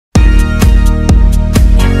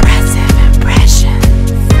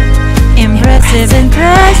impressive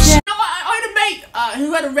impression. No, I had a mate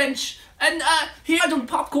who had a wrench, and he had on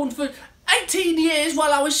popcorn for 18 years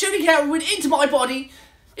while I was shooting heroin into my body.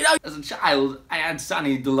 You know, as a child, I had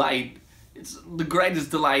sunny delight. It's the greatest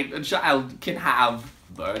delight a child can have.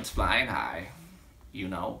 Birds flying high. You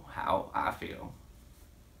know how I feel.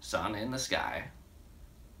 Sun in the sky.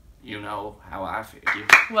 You know how I feel.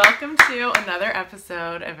 Welcome to another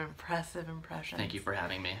episode of Impressive Impressions. Thank you for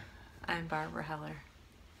having me. I'm Barbara Heller.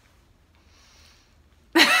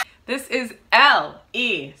 This is L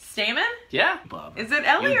E Staiman? Yeah, Bob. Is it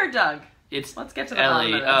Ellie or Doug? Let's get to the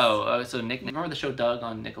bottom of this. So nickname. Remember the show Doug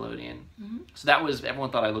on Nickelodeon? Mm-hmm. So that was,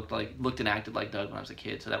 everyone thought I looked and acted like Doug when I was a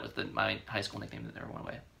kid. So that was my high school nickname that never went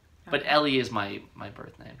away. Okay. But Ellie is my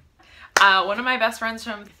birth name. One of my best friends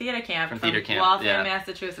from theater camp, from Waltham, yeah.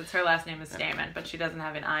 Massachusetts. Her last name is Staiman, but she doesn't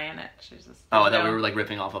have an I in it. She's just. Oh, I thought we were like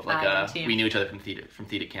ripping off of like we knew each other from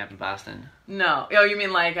theater camp in Boston. No, oh, you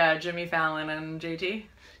mean like Jimmy Fallon and JT?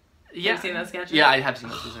 Yeah. Have you seen those sketches? Yeah, I have seen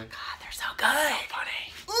those. Oh, God, they're so good. So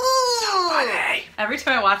funny. Ooh. So funny. Every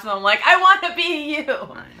time I watch them, I'm like, I want to be you.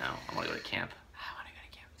 I know. I want to go to camp. I want to go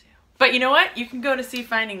to camp too. But you know what? You can go to see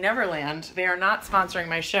Finding Neverland. They are not sponsoring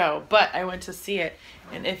my show, but I went to see it.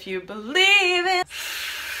 And if you believe it...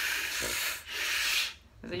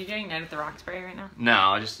 Are you doing Night at the Roxbury right now?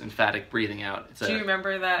 No, just emphatic breathing out. Do you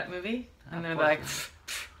remember that movie? And they're like...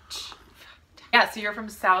 Yeah, so you're from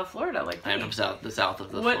South Florida, like me. I am from the south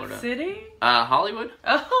of what Florida. What city? Hollywood.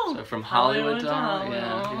 Oh. So from Hollywood to Hollywood.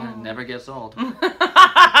 Yeah, never gets old. Never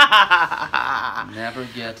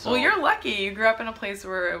gets old. Well, you're lucky. You grew up in a place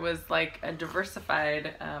where it was like a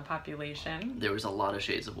diversified population. There was a lot of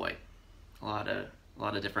shades of white. A lot of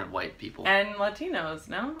different white people. And Latinos,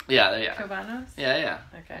 no? Yeah. Cubanos? Yeah.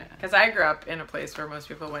 Okay. Because I grew up in a place where most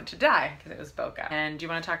people went to die, because it was Boca. And do you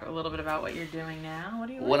want to talk a little bit about what you're doing now?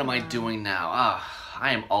 What am I doing now?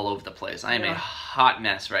 I am all over the place. I am a hot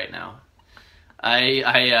mess right now.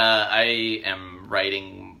 I am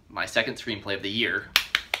writing my second screenplay of the year.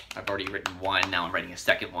 I've already written one. Now I'm writing a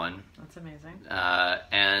second one. That's amazing.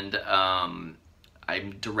 And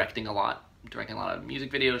I'm directing a lot. I'm directing a lot of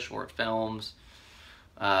music videos, short films.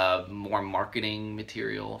 More marketing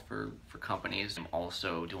material for companies. I'm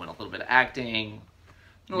also doing a little bit of acting.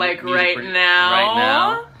 Like right now? Right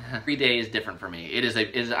now. Every day is different for me.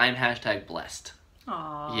 I'm hashtag blessed.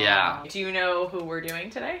 Aww. Yeah. Do you know who we're doing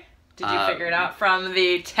today? Did you figure it out from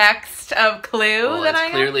the text of clue that I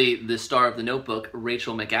got? Clearly the star of The Notebook,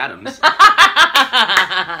 Rachel McAdams.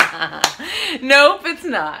 Nope, it's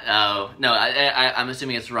not. Oh, no, I'm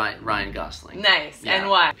assuming it's Ryan Gosling. Nice. Yeah. And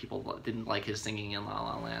why? People didn't like his singing in La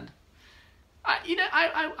La Land. I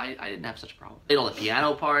didn't have such a problem. He did all the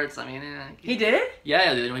piano parts. I mean, he did?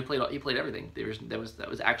 Yeah, he played everything. That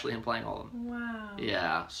was actually him playing all of them. Wow.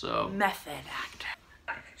 Yeah, so method actor.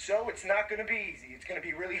 So it's not going to be easy. It's going to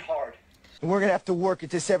be really hard. And we're going to have to work at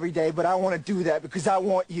this every day, but I want to do that because I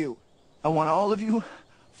want you. I want all of you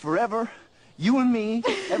forever, you and me,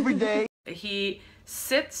 every day. He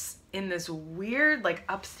sits in this weird, like,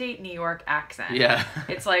 upstate New York accent. Yeah.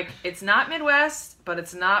 It's like, it's not Midwest, but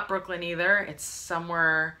it's not Brooklyn either. It's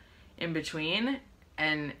somewhere in between.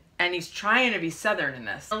 And he's trying to be Southern in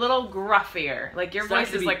this. A little gruffier. Like, your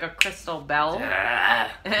voice is like a crystal bell.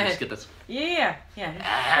 Just get this. Yeah.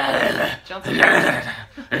 Johnson.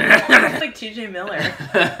 It's like TJ Miller.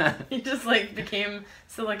 He just, like, became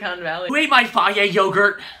Silicon Valley. Who ate my fire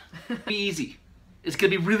yogurt? Be easy. It's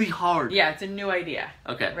gonna be really hard. Yeah, it's a new idea.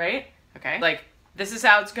 Okay. Right? Okay. Like, this is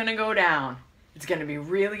how it's gonna go down. It's gonna be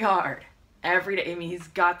really hard. Every day. I mean, he's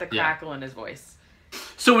got the crackle in his voice.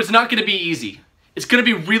 So it's not gonna be easy. It's gonna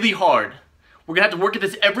be really hard. We're gonna have to work at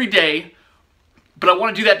this every day, but I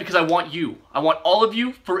wanna do that because I want you. I want all of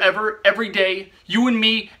you forever, every day, you and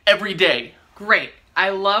me, every day. Great. I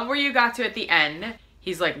love where you got to at the end.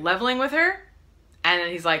 He's like leveling with her, and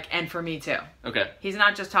then he's like, and for me too. Okay. He's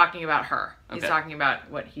not just talking about her. He's Okay. talking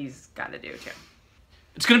about what he's gotta do too.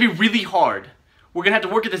 It's gonna be really hard. We're gonna have to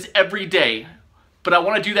work at this every day, but I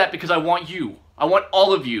wanna do that because I want you. I want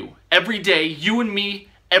all of you, every day, you and me,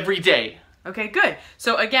 every day. Okay, good.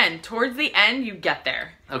 So again, towards the end, you get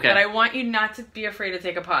there. Okay. But I want you not to be afraid to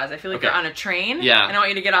take a pause. I feel like you're on a train. Yeah. And I want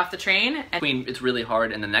you to get off the train. And Between it's really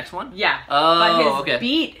hard and the next one? yeah. Oh, but his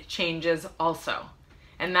beat changes also.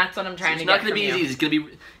 And that's what I'm trying to It's get not gonna from be you. easy. It's gonna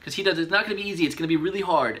be, because he does, it's not gonna be easy. It's gonna be really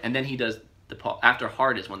hard. And then he does the pause. After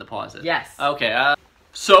hard is when the pause is. Yes. Okay.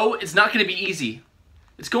 So it's not gonna be easy.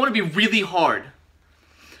 It's going to be really hard.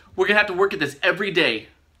 We're gonna have to work at this every day.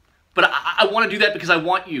 But I want to do that because I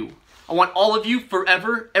want you. I want all of you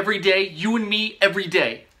forever, every day, you and me, every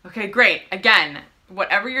day. Okay, great. Again,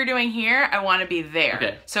 whatever you're doing here, I want to be there.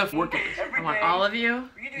 Okay. So if Work at this. I want all of you,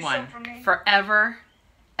 Will you do one, something for me? forever,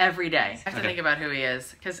 every day. I have to Okay. think about who he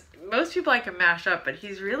is, because most people I can mash up, but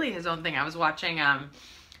he's really his own thing. I was watching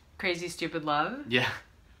Crazy Stupid Love, Yeah.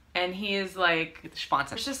 and he is like, Get the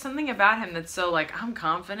sponsor. there's just something about him that's so like, I'm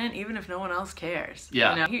confident even if no one else cares.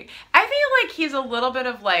 Yeah. You know? I feel like he's a little bit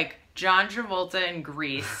of like John Travolta in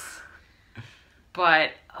Grease,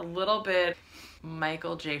 but a little bit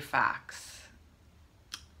Michael J. Fox.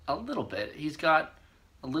 A little bit. He's got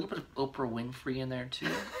a little bit of Oprah Winfrey in there too.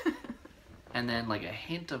 And then like a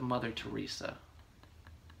hint of Mother Teresa.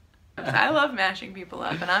 I love mashing people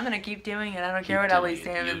up, and I'm gonna keep doing it. I don't care what L E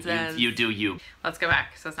Doug says. You do you. Let's go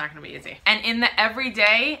back, so it's not gonna be easy. And in the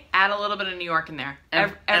everyday, add a little bit of New York in there.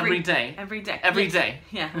 Every day. Every day. Every Yeah. day.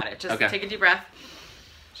 Yeah. Got it. Just Okay. take a deep breath.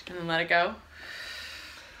 Just gonna let it go.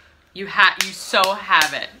 You so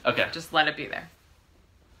have it. Okay. Just let it be there.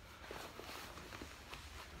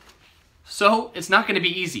 So it's not going to be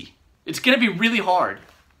easy. It's going to be really hard.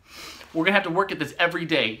 We're going to have to work at this every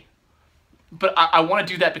day. But I want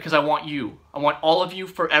to do that because I want you. I want all of you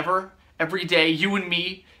forever, every day, you and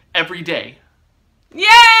me, every day. Yay!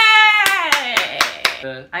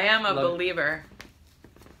 I am a love- believer.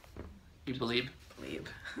 You believe? Believe.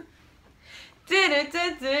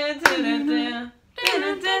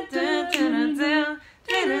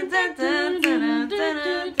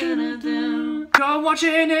 You're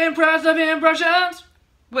watching Impressive Impressions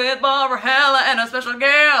With Barbara Hella and a special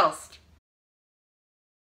guest.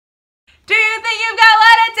 Do you think you've got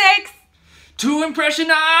what it takes? to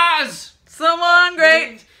impressionize. Someone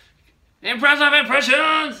great. Impressive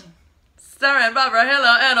Impressions. Starring Barbara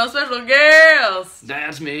Hella and a special guest.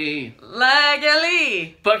 That's me. Like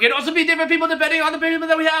Ellie. But it can also be different people depending on the people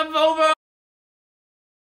that we have over.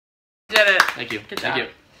 Did it. Thank you. Good Thank job. you.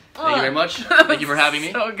 Thank you very much. Thank you for having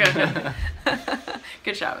me. So good.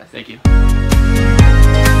 Good job. Thank you.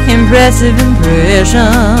 Impressive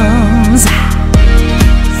impressions. So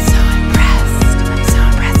impressed. I'm so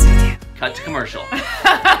impressed with you. Cut to commercial.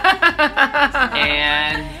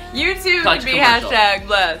 And You too Cut can to be commercial. hashtag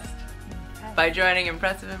blessed by joining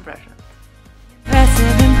Impressive Impressions.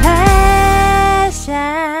 Impressive impressions.